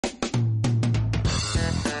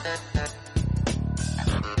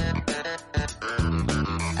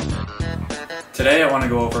Today I want to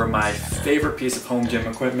go over my favorite piece of home gym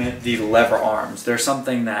equipment, the lever arms. They're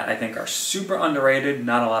something that I think are super underrated.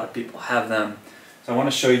 Not a lot of people have them. So I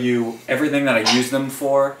want to show you everything that I use them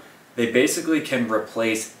for. They basically can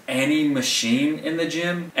replace any machine in the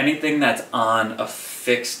gym. Anything that's on a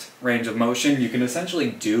fixed range of motion, you can essentially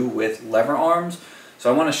do with lever arms.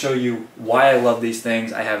 So I want to show you why I love these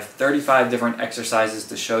things. I have 35 different exercises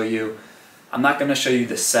to show you. I'm not going to show you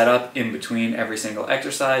the setup in between every single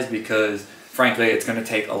exercise because frankly it's going to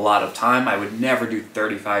take a lot of time. I would never do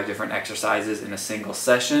 35 different exercises in a single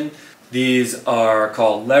session. These are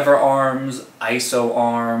called lever arms, iso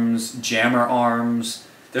arms, jammer arms.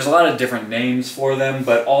 There's a lot of different names for them,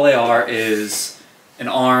 but all they are is an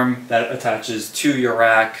arm that attaches to your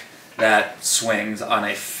rack that swings on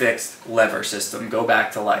a fixed lever system. Go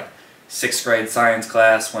back to like 6th grade science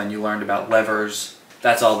class when you learned about levers.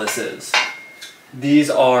 That's all this is. These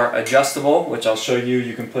are adjustable, which I'll show you.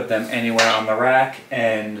 You can put them anywhere on the rack,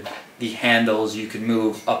 and the handles you can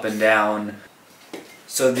move up and down.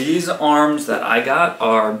 So these arms that I got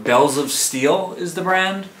are Bells of Steel is the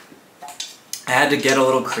brand. I had to get a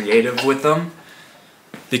little creative with them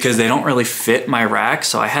because they don't really fit my rack,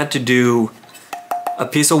 so I had to do a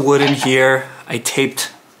piece of wood in here. I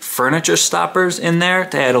taped furniture stoppers in there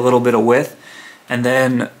to add a little bit of width, and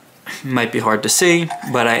then, it might be hard to see,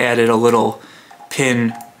 but I added a little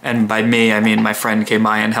pin, and by me I mean my friend came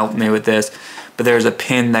by and helped me with this, but there's a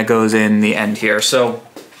pin that goes in the end here. So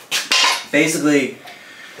basically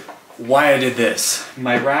why I did this,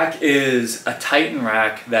 my rack is a Titan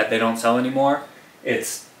rack that they don't sell anymore.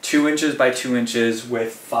 It's 2 inches by 2 inches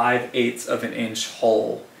with 5/8 of an inch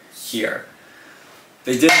hole here.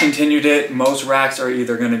 They discontinued it. Most racks are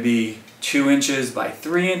either going to be 2 inches by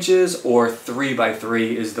 3 inches or 3 by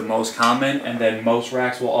 3 is the most common, and then most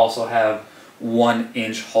racks will also have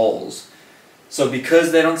 1-inch holes. So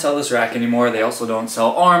because they don't sell this rack anymore, they also don't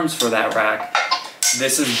sell arms for that rack.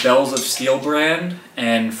 This is Bells of Steel brand,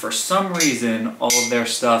 and for some reason all of their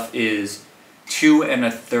stuff is 2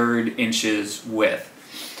 1/3 inches width.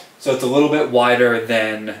 So it's a little bit wider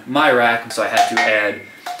than my rack, so I had to add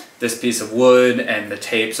this piece of wood and the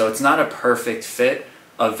tape, so it's not a perfect fit.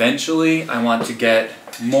 Eventually I want to get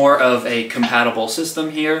more of a compatible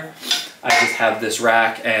system here. I just have this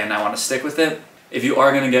rack and I want to stick with it. If you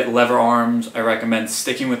are going to get lever arms, I recommend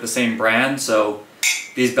sticking with the same brand. So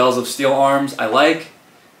these Bells of Steel arms I like.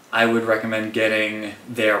 I would recommend getting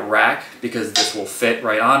their rack because this will fit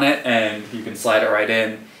right on it and you can slide it right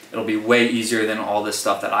in. It'll be way easier than all this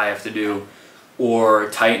stuff that I have to do. Or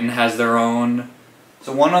Titan has their own.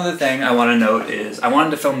 So one other thing I want to note is I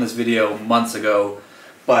wanted to film this video months ago,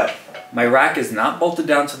 but my rack is not bolted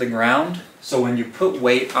down to the ground. So when you put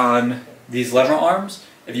weight on these lever arms,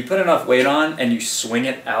 if you put enough weight on and you swing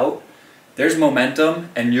it out, there's momentum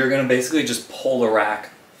and you're going to basically just pull the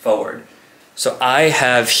rack forward. So I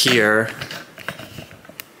have here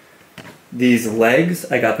these legs.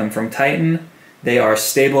 I got them from Titan. They are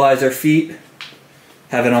stabilizer feet.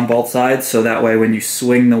 Have it on both sides so that way when you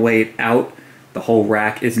swing the weight out, the whole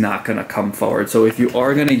rack is not going to come forward. So if you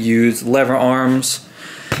are going to use lever arms,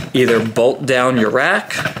 either bolt down your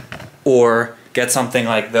rack or get something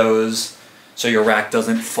like those so your rack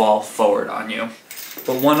doesn't fall forward on you.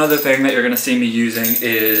 But one other thing that you're going to see me using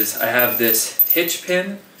is I have this hitch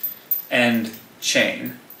pin and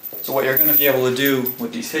chain. So what you're going to be able to do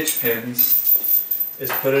with these hitch pins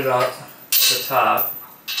is put it up at the top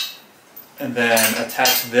and then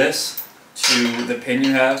attach this to the pin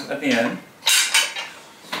you have at the end,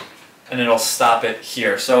 and it'll stop it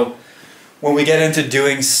here. So when we get into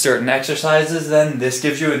doing certain exercises, then this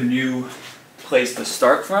gives you a new place to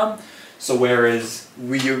start from. So whereas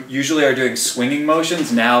we usually are doing swinging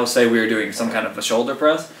motions, now say we are doing some kind of a shoulder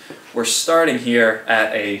press, we're starting here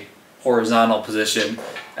at a horizontal position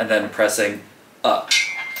and then pressing up.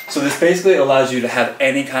 So this basically allows you to have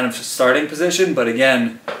any kind of starting position, but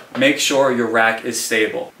again, make sure your rack is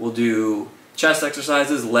stable. We'll do chest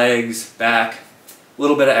exercises, legs, back, a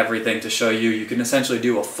little bit of everything to show you. You can essentially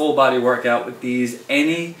do a full body workout with these.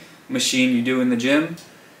 Any machine you do in the gym,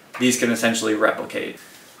 these can essentially replicate.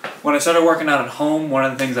 When I started working out at home, one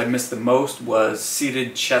of the things I missed the most was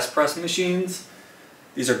seated chest press machines.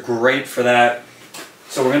 These are great for that.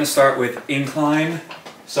 So we're going to start with Incline.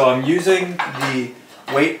 So I'm using the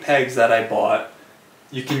weight pegs that I bought.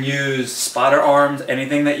 You can use spotter arms,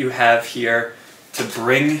 anything that you have here, to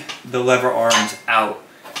bring the lever arms out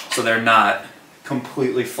so they're not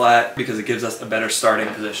completely flat because it gives us a better starting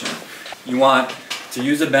position. You want to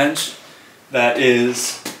use a bench that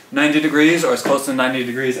is 90 degrees or as close to 90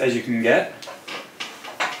 degrees as you can get.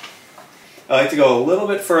 I like to go a little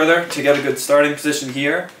bit further to get a good starting position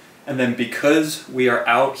here And then because we are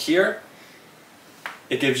out here,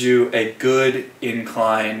 it gives you a good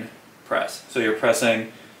incline press. So you're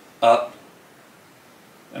pressing up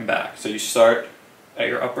and back. So you start at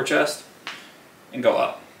your upper chest and go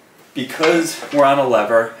up. Because we're on a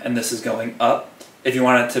lever and this is going up, if you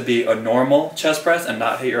want it to be a normal chest press and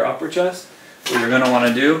not hit your upper chest, what you're going to want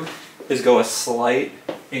to do is go a slight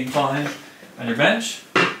incline on your bench.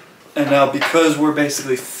 And now because we're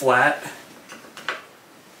basically flat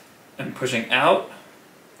and pushing out,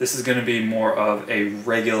 this is going to be more of a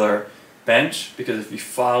regular bench, because if you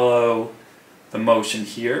follow the motion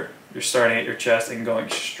here, you're starting at your chest and going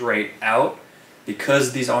straight out.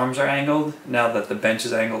 Because these arms are angled, now that the bench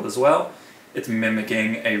is angled as well, it's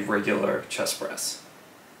mimicking a regular chest press.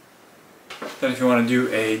 Then if you want to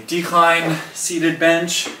do a decline seated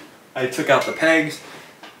bench, I took out the pegs.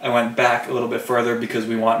 I went back a little bit further because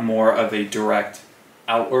we want more of a direct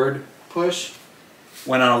outward push.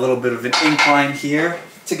 Went on a little bit of an incline here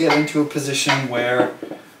to get into a position where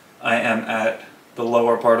I am at the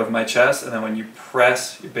lower part of my chest, and then when you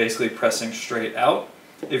press, you're basically pressing straight out.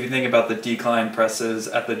 If you think about the decline presses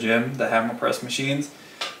at the gym, the hammer press machines,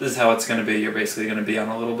 this is how it's going to be. You're basically going to be on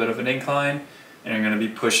a little bit of an incline and you're going to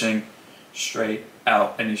be pushing straight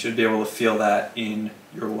out, and you should be able to feel that in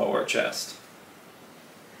your lower chest.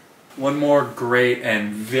 One more great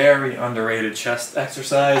and very underrated chest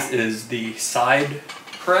exercise is the side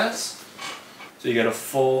press. So you get a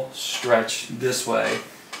full stretch this way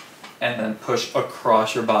and then push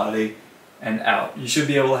across your body and out. You should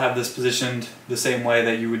be able to have this positioned the same way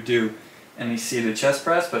that you would do any seated chest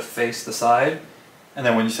press, but face the side. And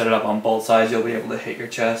then when you set it up on both sides, you'll be able to hit your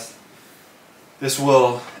chest. This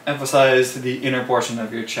will emphasize the inner portion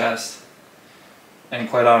of your chest, and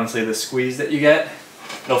quite honestly, the squeeze that you get,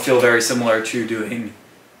 it'll feel very similar to doing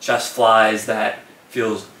chest flies. That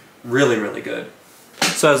feels really, really good.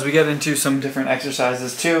 So as we get into some different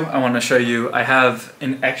exercises too, I want to show you, I have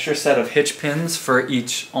an extra set of hitch pins for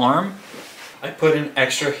each arm. I put an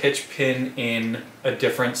extra hitch pin in a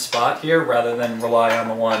different spot here rather than rely on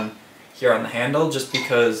the one here on the handle, just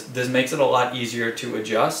because this makes it a lot easier to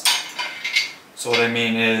adjust. So what I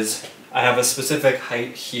mean is, I have a specific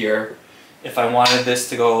height here. If I wanted this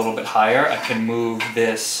to go a little bit higher, I can move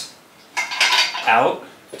this out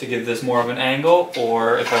to give this more of an angle,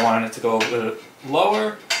 or if I wanted it to go a little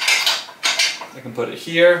lower, I can put it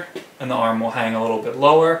here and the arm will hang a little bit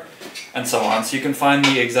lower, and so on. So you can find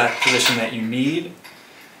the exact position that you need.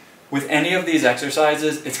 With any of these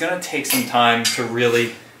exercises, it's going to take some time to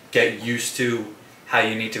really get used to how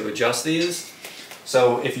you need to adjust these.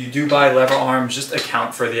 So if you do buy lever arms, just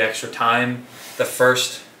account for the extra time. The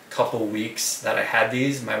first couple weeks that I had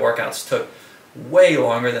these, my workouts took way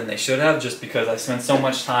longer than they should have, just because I spent so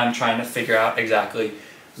much time trying to figure out exactly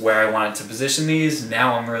where I wanted to position these.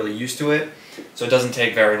 Now I'm really used to it, so it doesn't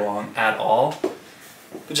take very long at all.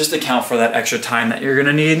 But just account for that extra time that you're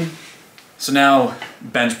gonna need. So now,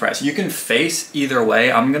 bench press. You can face either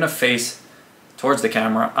way. I'm gonna face towards the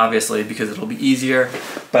camera, obviously, because it'll be easier,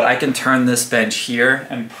 but I can turn this bench here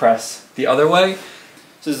and press the other way.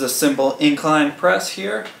 This is a simple incline press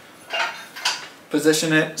here.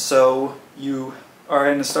 Position it so you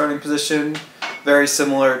are in a starting position very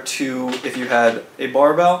similar to if you had a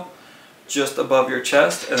barbell just above your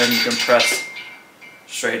chest, and then you can press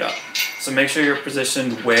straight up. So make sure you're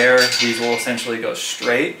positioned where these will essentially go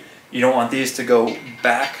straight. You don't want these to go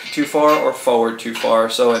back too far or forward too far,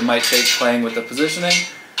 so it might take playing with the positioning,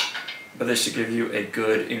 but this should give you a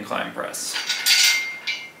good incline press.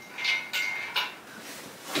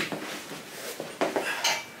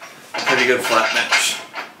 Pretty good flat bench.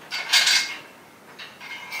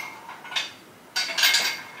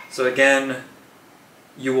 So again,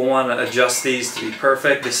 you will want to adjust these to be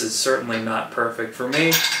perfect. This is certainly not perfect for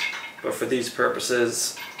me, but for these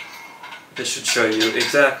purposes, this should show you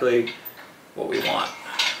exactly what we want.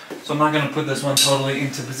 So I'm not going to put this one totally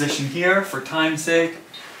into position here for time's sake,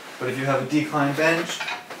 but if you have a decline bench,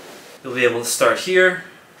 you'll be able to start here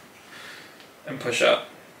and push up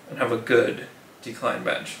and have a good decline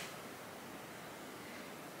bench.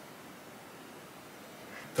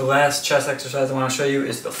 The last chest exercise I want to show you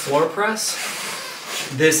is the floor press.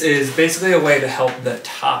 This is basically a way to help the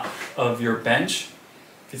top of your bench.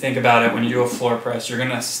 If you think about it, when you do a floor press, you're going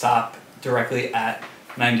to stop directly at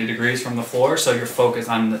 90 degrees from the floor, so you're focused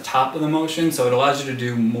on the top of the motion, so it allows you to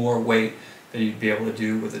do more weight than you'd be able to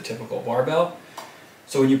do with a typical barbell.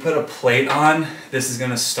 So when you put a plate on, this is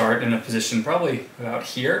going to start in a position probably about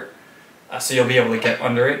here, so you'll be able to get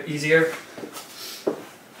under it easier.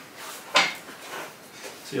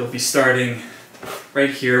 So you'll be starting right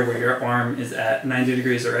here where your arm is at 90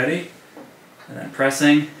 degrees already, and then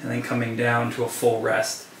pressing, and then coming down to a full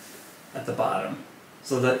rest at the bottom.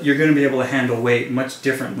 So that you're going to be able to handle weight much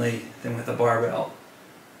differently than with a barbell.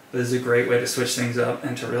 This is a great way to switch things up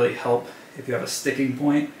and to really help if you have a sticking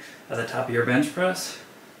point at the top of your bench press.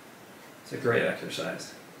 It's a great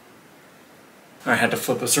exercise. I had to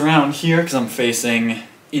flip this around here because I'm facing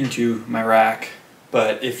into my rack.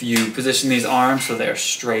 But if you position these arms so they're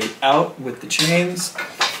straight out with the chains,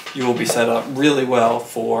 you will be set up really well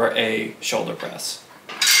for a shoulder press.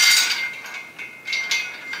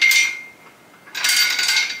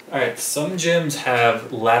 Alright, some gyms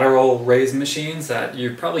have lateral raise machines that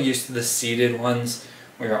you're probably used to the seated ones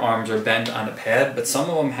where your arms are bent on a pad, but some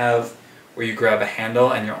of them have where you grab a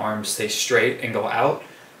handle and your arms stay straight and go out.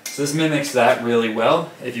 So this mimics that really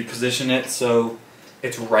well. If you position it so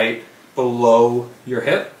it's right below your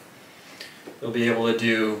hip, you'll be able to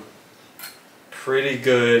do pretty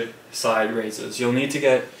good side raises. You'll need to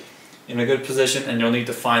get in a good position and you'll need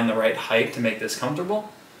to find the right height to make this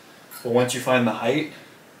comfortable. But once you find the height,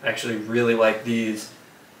 I actually really like these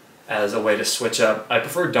as a way to switch up. I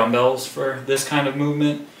prefer dumbbells for this kind of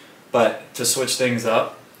movement, but to switch things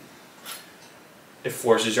up, it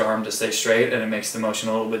forces your arm to stay straight and it makes the motion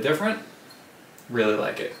a little bit different. Really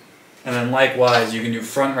like it. And then likewise, you can do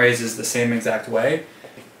front raises the same exact way.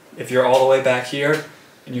 If you're all the way back here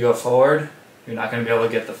and you go forward, you're not going to be able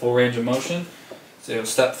to get the full range of motion. So you'll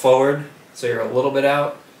step forward, so you're a little bit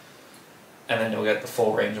out, and then you'll get the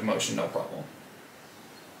full range of motion, no problem.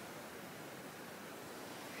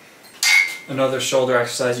 Another shoulder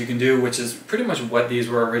exercise you can do, which is pretty much what these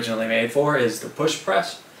were originally made for, is the push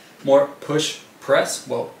press. More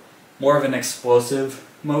of an explosive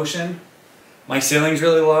motion. My ceiling's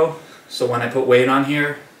really low, so when I put weight on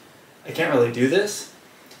here, I can't really do this.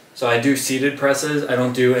 So I do seated presses. I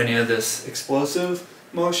don't do any of this explosive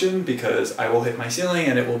motion because I will hit my ceiling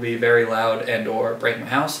and it will be very loud and or break my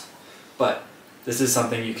house. But this is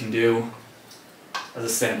something you can do as a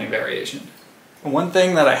standing variation. One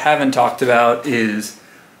thing that I haven't talked about is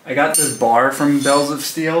I got this bar from Bells of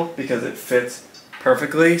Steel because it fits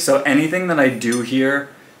perfectly. So anything that I do here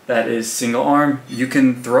that is single arm, you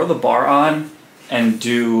can throw the bar on and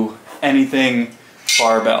do anything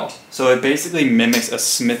barbell. So it basically mimics a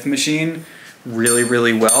Smith machine really,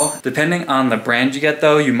 really well. Depending on the brand you get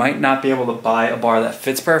though, you might not be able to buy a bar that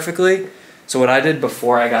fits perfectly. So what I did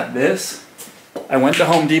before I got this, I went to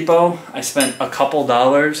Home Depot, I spent a couple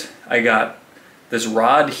dollars, I got this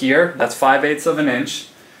rod here, that's 5/8 of an inch,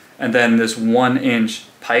 and then this 1 inch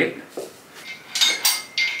pipe.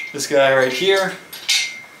 This guy right here,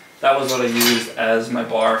 that was what I used as my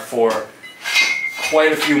bar for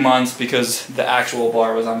quite a few months because the actual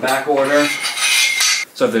bar was on back order.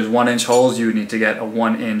 So if there's 1 inch holes, you would need to get a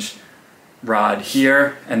 1 inch rod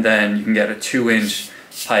here, and then you can get a 2 inch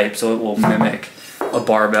pipe so it will mimic a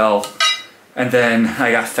barbell. And then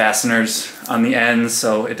I got fasteners on the ends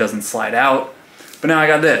so it doesn't slide out. But now I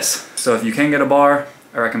got this. So if you can get a bar,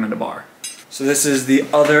 I recommend a bar. So this is the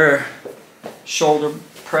other shoulder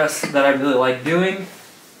press that I really like doing,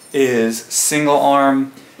 is single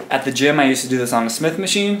arm. At the gym I used to do this on a Smith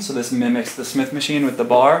machine, so this mimics the Smith machine with the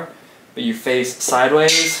bar, but you face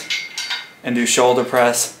sideways and do shoulder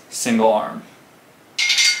press single arm.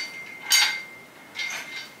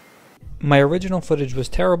 My original footage was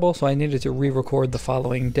terrible, so I needed to re-record the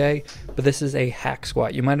following day, but this is a hack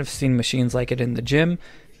squat. You might have seen machines like it in the gym.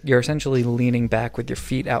 You're essentially leaning back with your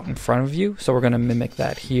feet out in front of you, so we're going to mimic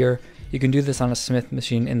that here. You can do this on a Smith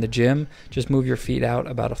machine in the gym. Just move your feet out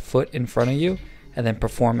about a foot in front of you and then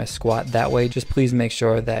perform a squat that way. Just please make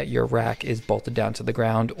sure that your rack is bolted down to the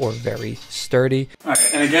ground or very sturdy.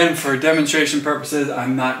 Alright, and again, for demonstration purposes,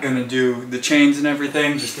 I'm not going to do the chains and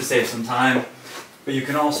everything just to save some time. But you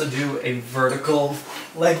can also do a vertical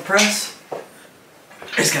leg press.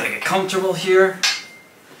 Just gotta get comfortable here.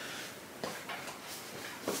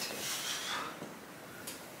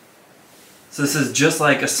 So this is just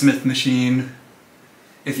like a Smith machine.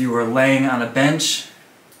 If you were laying on a bench,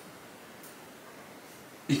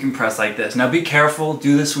 you can press like this. Now be careful,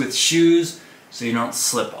 do this with shoes so you don't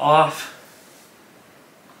slip off.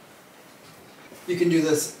 You can do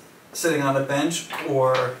this sitting on a bench,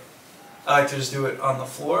 or I like to just do it on the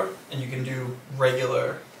floor, and you can do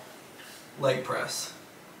regular leg press.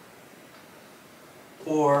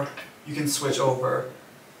 Or you can switch over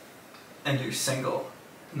and do single,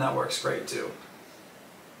 and that works great too.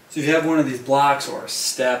 So if you have one of these blocks or a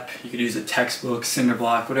step, you could use a textbook, cinder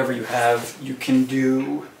block, whatever you have, you can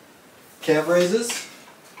do calf raises.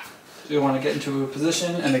 So you want to get into a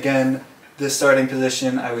position, and again, this starting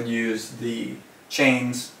position, I would use the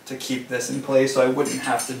chains to keep this in place so I wouldn't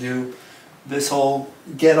have to do this whole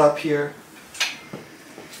get up here.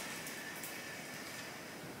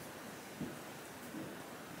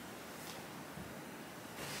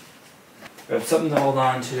 have something to hold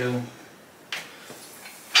on to,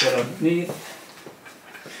 get underneath,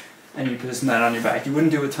 and you position that on your back. You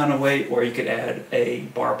wouldn't do a ton of weight, or you could add a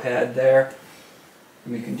bar pad there,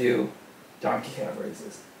 and we can do donkey calf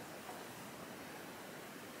raises.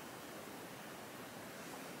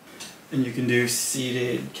 And you can do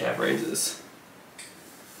seated calf raises.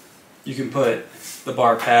 You can put the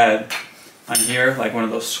bar pad on here, like one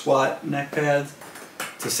of those squat neck pads,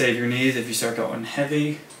 to save your knees if you start going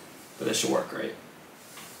heavy, but this should work great.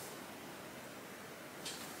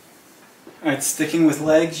 Alright, sticking with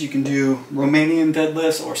legs, you can do Romanian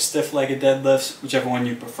deadlifts or stiff-legged deadlifts, whichever one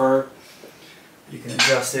you prefer. You can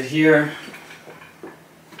adjust it here,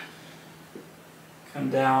 come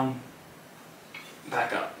down,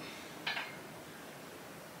 back up.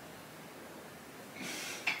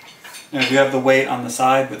 Now if you have the weight on the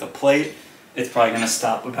side with a plate, it's probably going to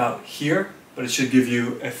stop about here, but it should give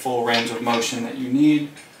you a full range of motion that you need.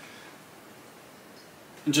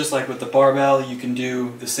 And just like with the barbell, you can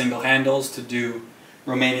do the single handles to do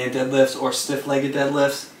Romanian deadlifts or stiff-legged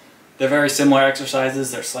deadlifts. They're very similar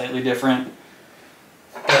exercises, they're slightly different.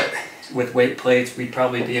 But with weight plates, we'd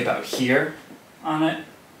probably be about here on it,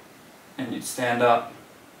 and you'd stand up,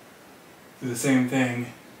 do the same thing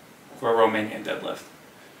for a Romanian deadlift.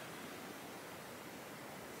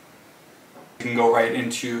 You can go right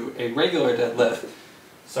into a regular deadlift,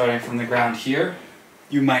 starting from the ground here.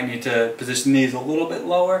 You might need to position these a little bit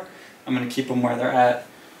lower. I'm going to keep them where they're at,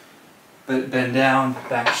 but bend down,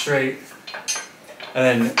 back straight.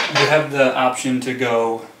 And then you have the option to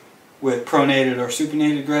go with pronated or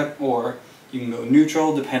supinated grip, or you can go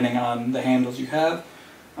neutral depending on the handles you have.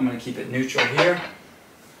 I'm going to keep it neutral here.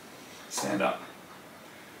 Stand up.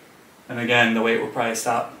 And again, the weight will probably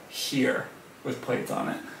stop here with plates on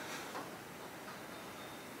it.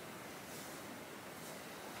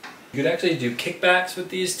 You could actually do kickbacks with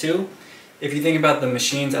these too. If you think about the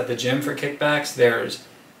machines at the gym for kickbacks, there's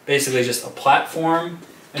basically just a platform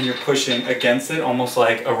and you're pushing against it, almost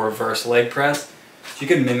like a reverse leg press. So you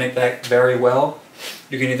can mimic that very well.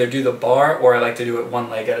 You can either do the bar, or I like to do it one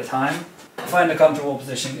leg at a time. Find a comfortable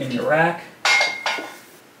position in your rack.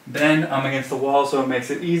 Then I'm against the wall, so it makes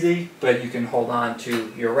it easy, but you can hold on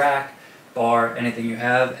to your rack, bar, anything you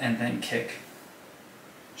have, and then kick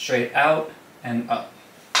straight out and up.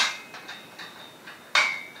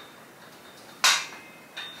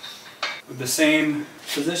 With the same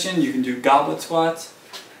position, you can do goblet squats,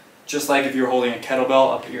 just like if you're holding a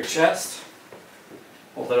kettlebell up at your chest.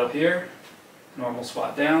 Hold it up here, normal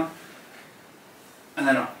squat down, and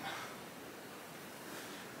then up.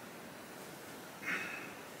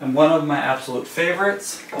 And one of my absolute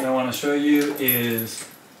favorites that I want to show you is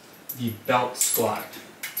the belt squat.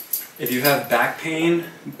 If you have back pain,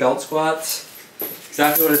 belt squats,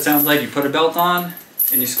 exactly what it sounds like. You put a belt on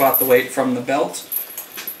and you squat the weight from the belt.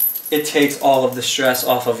 It takes all of the stress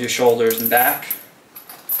off of your shoulders and back.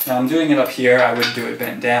 Now I'm doing it up here. I would do it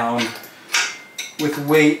bent down with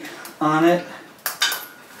weight on it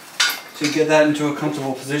to get that into a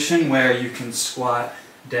comfortable position where you can squat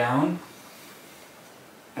down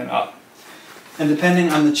and up. And depending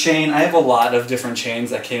on the chain, I have a lot of different chains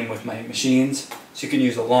that came with my machines. So you can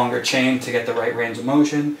use a longer chain to get the right range of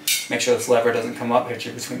motion. Make sure this lever doesn't come up, hit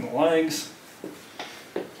you between the legs.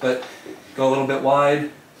 But go a little bit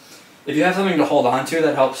wide. If you have something to hold on to,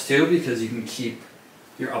 that helps too, because you can keep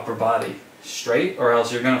your upper body straight, or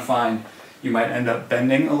else you're going to find you might end up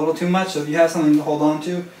bending a little too much. So if you have something to hold on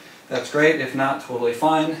to, that's great. If not, totally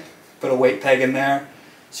fine. Put a weight peg in there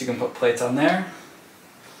so you can put plates on there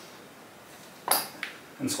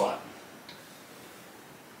and squat.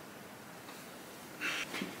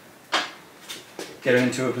 Get it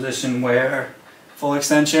into a position where full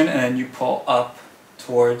extension, and then you pull up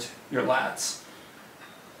towards your lats.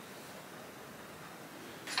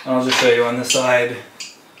 And I'll just show you on this side,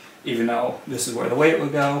 even though this is where the weight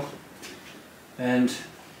would go, and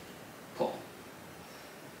pull.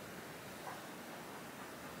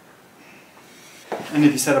 And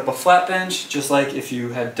if you set up a flat bench, just like if you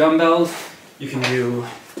had dumbbells, you can do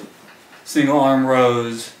single arm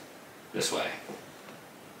rows this way.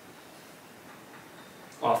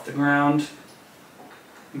 Off the ground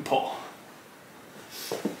and pull.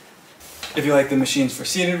 If you like the machines for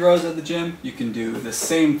seated rows at the gym, you can do the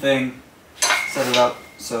same thing. Set it up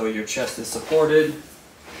so your chest is supported.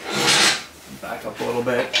 Back up a little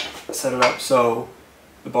bit. Set it up so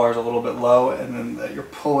the bar is a little bit low, and then that you're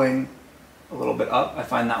pulling a little bit up. I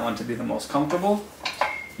find that one to be the most comfortable.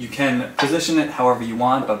 You can position it however you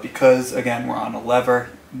want, but because, again, we're on a lever,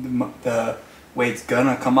 the weight's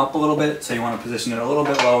gonna come up a little bit, so you want to position it a little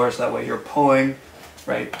bit lower so that way you're pulling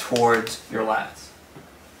right towards your lats.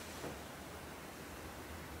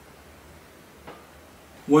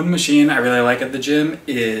 One machine I really like at the gym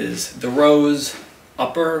is the rows,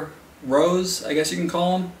 upper rows, I guess you can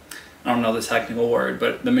call them. I don't know the technical word,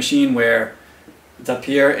 but the machine where it's up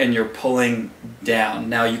here and you're pulling down.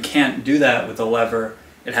 Now you can't do that with a lever.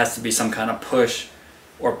 It has to be some kind of push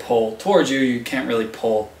or pull towards you. You can't really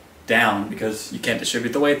pull down because you can't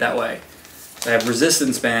distribute the weight that way. So I have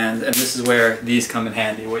resistance bands, and this is where these come in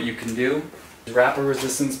handy. What you can do is wrap a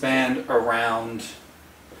resistance band around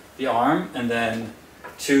the arm and then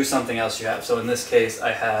to something else you have. So in this case,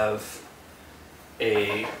 I have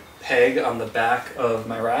a peg on the back of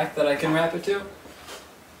my rack that I can wrap it to.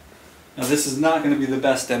 Now this is not going to be the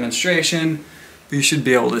best demonstration, but you should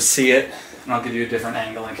be able to see it. And I'll give you a different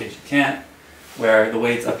angle in case you can't, where the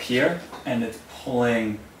weight's up here and it's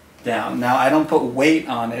pulling down. Now I don't put weight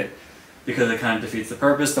on it because it kind of defeats the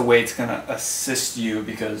purpose. The weight's going to assist you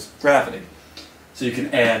because gravity. So you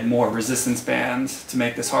can add more resistance bands to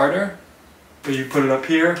make this harder. But you put it up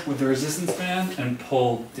here with the resistance band and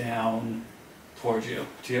pull down towards you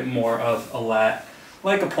to get more of a lat,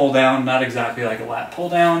 like a pull down, not exactly like a lat pull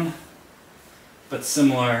down, but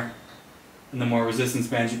similar. And the more resistance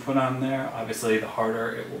bands you put on there, obviously the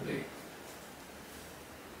harder it will be.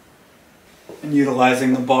 And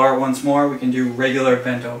utilizing the bar once more, we can do regular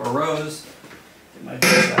bent over rows. Get my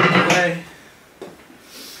disc out of the way.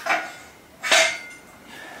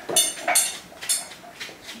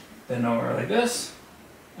 Bend over like this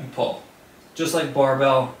and pull. Just like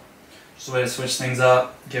barbell, just a way to switch things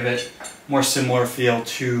up, give it more similar feel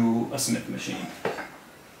to a Smith machine.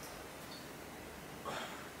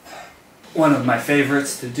 One of my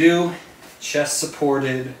favorites to do, chest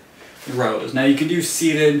supported rows. Now you can do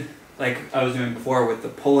seated like I was doing before with the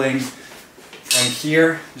pulling from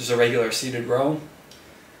here, just a regular seated row,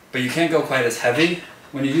 but you can't go quite as heavy.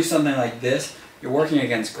 When you do something like this, you're working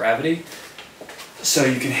against gravity, so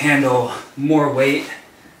you can handle more weight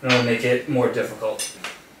and it'll make it more difficult.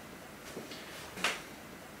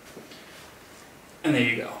 And there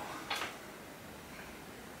you go.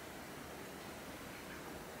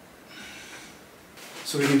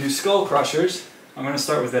 So we can do skull crushers. I'm going to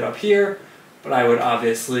start with it up here, but I would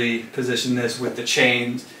obviously position this with the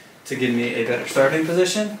chains to give me a better starting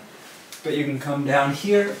position. But you can come down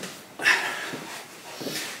here,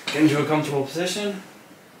 get into a comfortable position,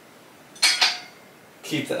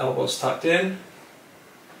 keep the elbows tucked in.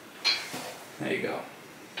 There you go.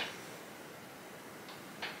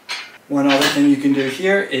 One other thing you can do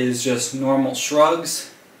here is just normal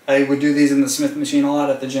shrugs. I would do these in the Smith machine a lot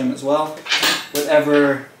at the gym as well.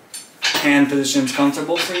 Whatever hand position is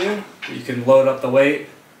comfortable for you, you can load up the weight,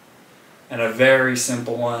 and a very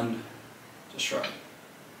simple one, just shrug.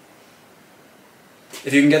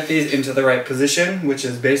 If you can get these into the right position, which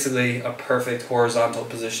is basically a perfect horizontal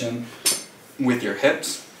position with your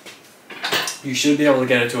hips, you should be able to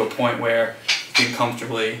get it to a point where you can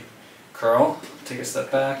comfortably curl. Take a step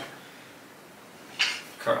back,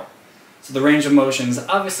 curl. So the range of motion is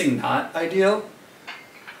obviously not ideal,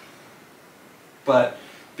 but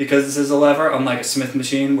because this is a lever, unlike a Smith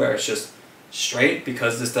machine where it's just straight,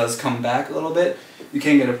 because this does come back a little bit, you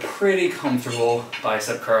can get a pretty comfortable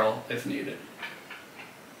bicep curl if needed.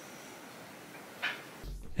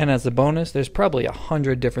 And as a bonus, there's probably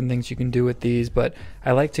 100 different things you can do with these, but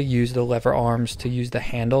I like to use the lever arms to use the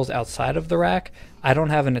handles outside of the rack. I don't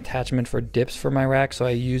have an attachment for dips for my rack, so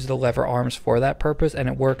I use the lever arms for that purpose, and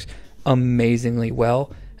it works amazingly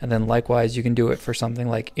well. And then likewise, you can do it for something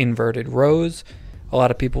like inverted rows. A lot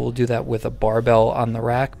of people will do that with a barbell on the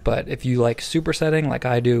rack, but if you like supersetting like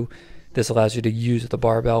I do, this allows you to use the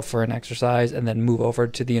barbell for an exercise and then move over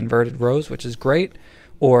to the inverted rows, which is great.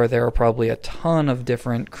 Or there are probably a ton of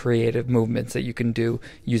different creative movements that you can do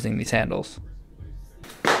using these handles.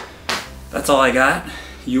 That's all I got.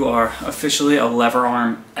 You are officially a lever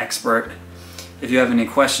arm expert. If you have any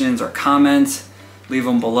questions or comments, leave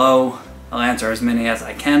them below. I'll answer as many as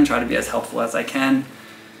I can, try to be as helpful as I can.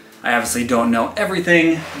 I obviously don't know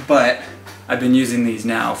everything, but I've been using these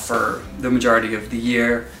now for the majority of the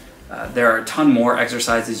year. There are a ton more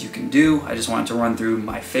exercises you can do. I just wanted to run through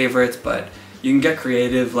my favorites, but you can get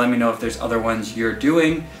creative. Let me know if there's other ones you're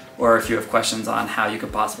doing, or if you have questions on how you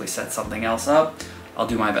could possibly set something else up. I'll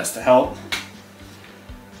do my best to help.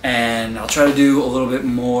 And I'll try to do a little bit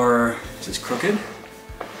more. Is this crooked?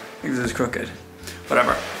 I think this is crooked.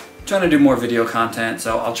 Whatever. I'm trying to do more video content,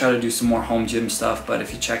 so I'll try to do some more home gym stuff. But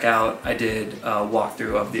if you check out, I did a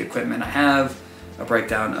walkthrough of the equipment I have, a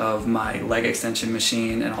breakdown of my leg extension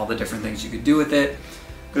machine and all the different things you could do with it.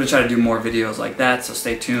 I'm going to try to do more videos like that, so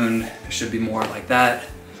stay tuned. There should be more like that.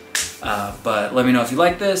 But let me know if you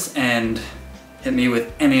like this, and hit me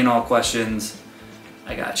with any and all questions.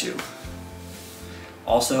 I got you.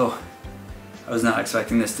 Also, I was not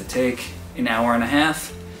expecting this to take an hour and a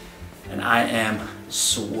half, and I am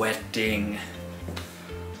sweating.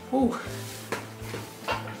 Whew.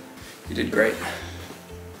 You did great.